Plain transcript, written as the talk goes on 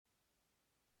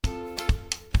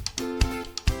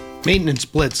Maintenance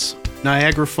Blitz,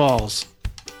 Niagara Falls,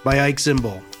 by Ike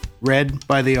Zimbel, read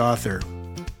by the author.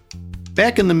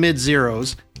 Back in the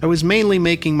mid-zeros, I was mainly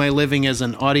making my living as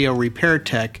an audio repair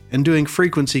tech and doing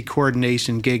frequency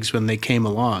coordination gigs when they came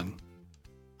along.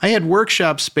 I had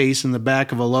workshop space in the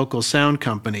back of a local sound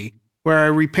company where I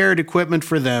repaired equipment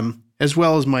for them as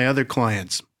well as my other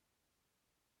clients.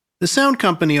 The sound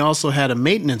company also had a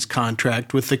maintenance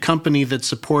contract with the company that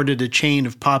supported a chain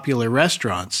of popular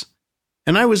restaurants,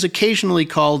 and I was occasionally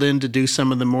called in to do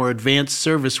some of the more advanced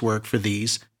service work for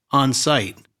these on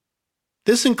site.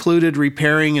 This included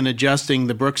repairing and adjusting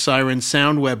the Brook Siren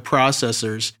sound web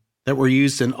processors that were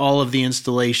used in all of the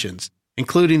installations,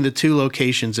 including the 2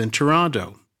 locations in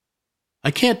Toronto. I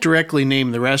can't directly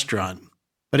name the restaurant,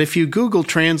 but if you Google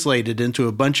Translate it into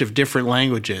a bunch of different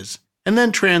languages, and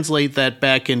then translate that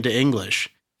back into English,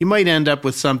 you might end up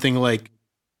with something like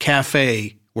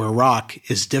cafe where rock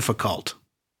is difficult.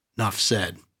 Enough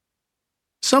said.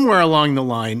 Somewhere along the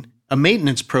line, a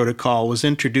maintenance protocol was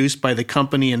introduced by the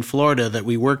company in Florida that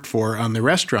we worked for on the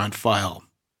restaurant file.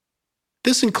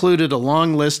 This included a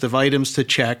long list of items to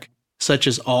check, such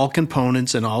as all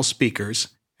components and all speakers,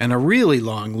 and a really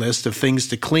long list of things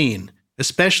to clean,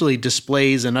 especially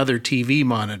displays and other TV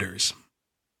monitors.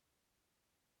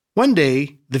 One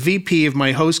day, the VP of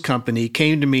my host company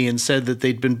came to me and said that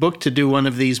they'd been booked to do one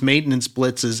of these maintenance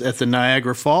blitzes at the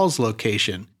Niagara Falls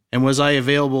location, and was I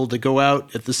available to go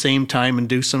out at the same time and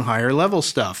do some higher level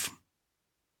stuff.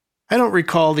 I don't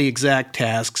recall the exact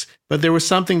tasks, but there was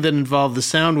something that involved the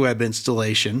SoundWeb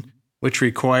installation, which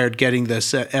required getting the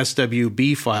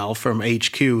SWB file from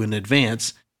HQ in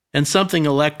advance, and something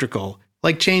electrical,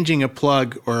 like changing a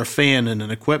plug or a fan in an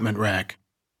equipment rack.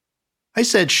 I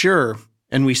said sure,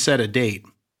 and we set a date.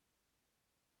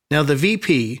 Now the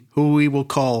VP, who we will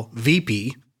call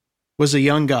VP, was a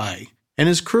young guy, and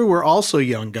his crew were also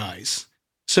young guys.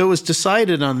 So it was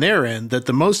decided on their end that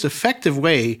the most effective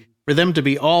way for them to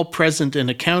be all present and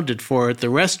accounted for at the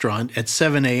restaurant at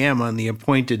 7 a.m. on the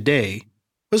appointed day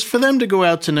was for them to go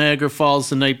out to Niagara Falls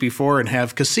the night before and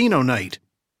have casino night.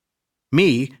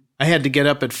 Me, I had to get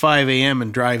up at 5 a.m.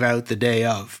 and drive out the day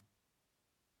of.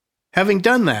 Having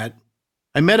done that,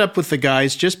 I met up with the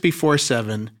guys just before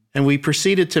 7, and we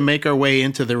proceeded to make our way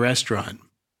into the restaurant.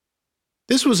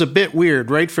 This was a bit weird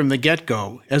right from the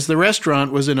get-go, as the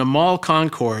restaurant was in a mall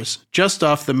concourse just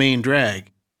off the main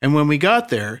drag, and when we got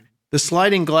there, the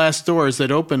sliding glass doors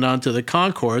that opened onto the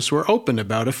concourse were open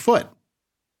about a foot.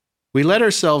 We let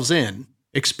ourselves in,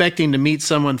 expecting to meet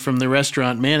someone from the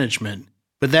restaurant management,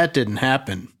 but that didn't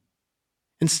happen.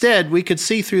 Instead, we could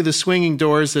see through the swinging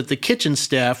doors that the kitchen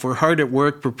staff were hard at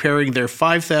work preparing their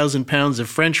 5,000 pounds of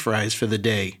French fries for the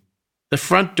day, the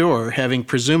front door having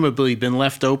presumably been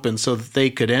left open so that they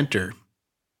could enter.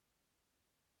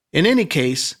 In any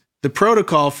case, the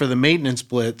protocol for the maintenance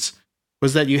blitz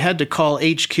was that you had to call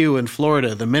HQ in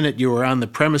Florida the minute you were on the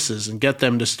premises and get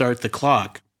them to start the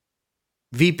clock.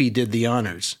 VP did the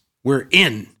honors. We're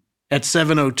in at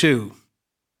 7:02.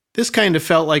 This kind of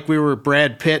felt like we were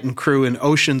Brad Pitt and crew in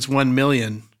Ocean's 1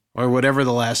 Million, or whatever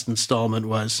the last installment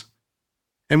was.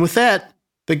 And with that,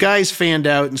 the guys fanned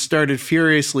out and started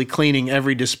furiously cleaning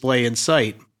every display in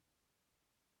sight.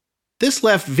 This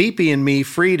left VP and me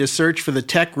free to search for the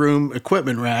tech room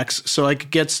equipment racks so I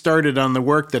could get started on the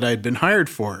work that I'd been hired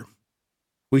for.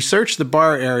 We searched the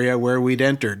bar area where we'd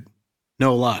entered.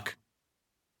 No luck.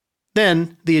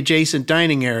 Then, the adjacent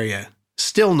dining area.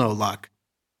 Still no luck.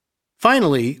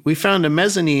 Finally, we found a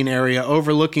mezzanine area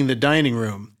overlooking the dining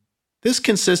room. This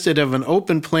consisted of an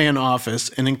open-plan office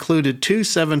and included 2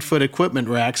 7-foot equipment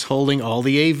racks holding all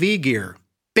the AV gear.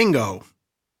 Bingo!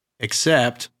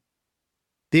 Except,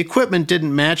 the equipment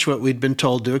didn't match what we'd been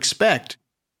told to expect,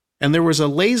 and there was a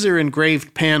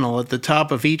laser-engraved panel at the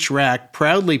top of each rack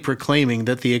proudly proclaiming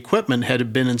that the equipment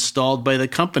had been installed by the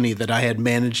company that I had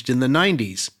managed in the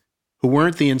 90s, who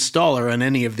weren't the installer on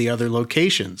any of the other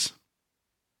locations.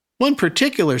 One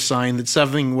particular sign that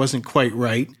something wasn't quite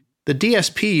right: the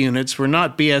DSP units were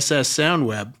not BSS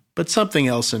SoundWeb, but something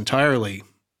else entirely.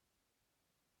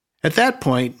 At that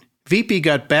point, VP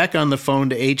got back on the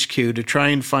phone to HQ to try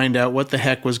and find out what the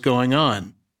heck was going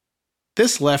on.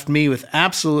 This left me with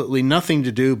absolutely nothing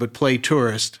to do but play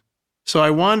tourist, so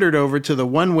I wandered over to the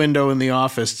one window in the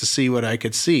office to see what I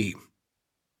could see.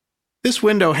 This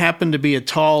window happened to be a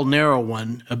tall, narrow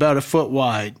one, about a foot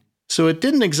wide, so it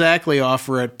didn't exactly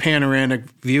offer a panoramic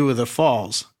view of the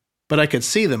falls, but I could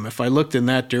see them if I looked in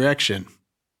that direction.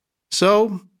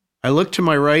 So, I looked to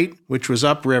my right, which was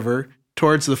upriver,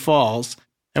 towards the falls,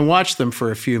 and watched them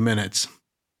for a few minutes.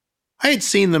 I had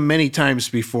seen them many times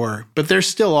before, but they're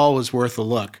still always worth a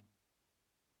look.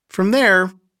 From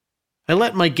there, I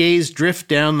let my gaze drift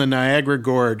down the Niagara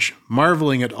Gorge,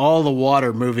 marveling at all the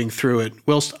water moving through it,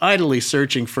 whilst idly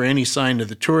searching for any sign of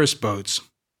the tourist boats.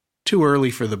 Too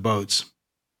early for the boats.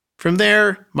 From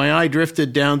there, my eye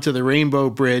drifted down to the Rainbow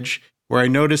Bridge, where I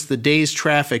noticed the day's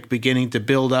traffic beginning to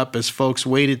build up as folks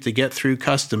waited to get through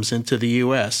customs into the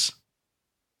U.S.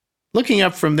 Looking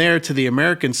up from there to the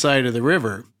American side of the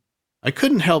river, I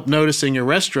couldn't help noticing a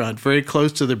restaurant very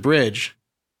close to the bridge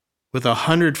with a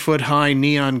 100-foot-high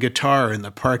neon guitar in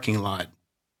the parking lot.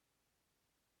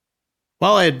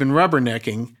 While I had been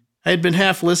rubbernecking, I had been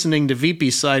half listening to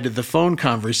VP's side of the phone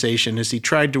conversation as he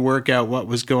tried to work out what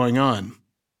was going on.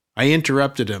 I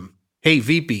interrupted him. "Hey,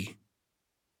 VP,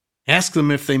 ask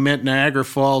them if they meant Niagara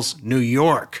Falls, New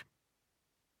York."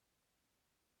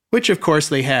 Which, of course,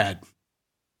 they had.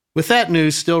 With that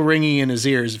news still ringing in his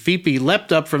ears, VP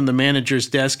leapt up from the manager's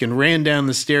desk and ran down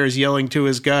the stairs yelling to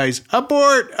his guys,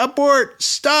 "Abort! Abort!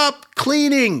 Stop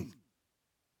cleaning!"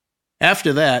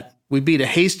 After that, we beat a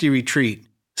hasty retreat,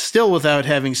 still without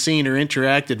having seen or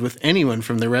interacted with anyone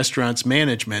from the restaurant's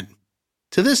management.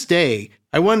 To this day,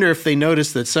 I wonder if they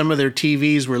noticed that some of their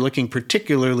TVs were looking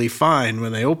particularly fine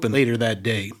when they opened later that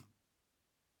day.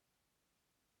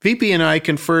 VP and I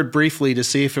conferred briefly to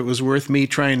see if it was worth me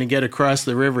trying to get across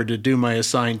the river to do my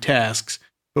assigned tasks,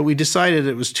 but we decided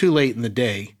it was too late in the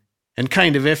day, and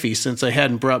kind of iffy since I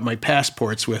hadn't brought my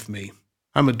passports with me.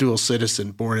 I'm a dual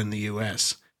citizen born in the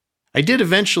U.S. I did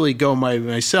eventually go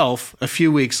myself a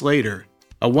few weeks later,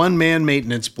 a one-man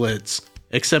maintenance blitz,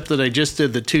 except that I just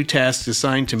did the 2 tasks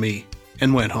assigned to me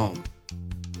and went home.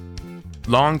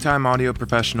 Longtime audio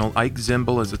professional Ike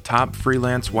Zimbel is a top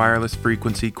freelance wireless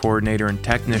frequency coordinator and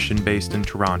technician based in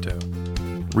Toronto.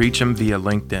 Reach him via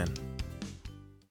LinkedIn.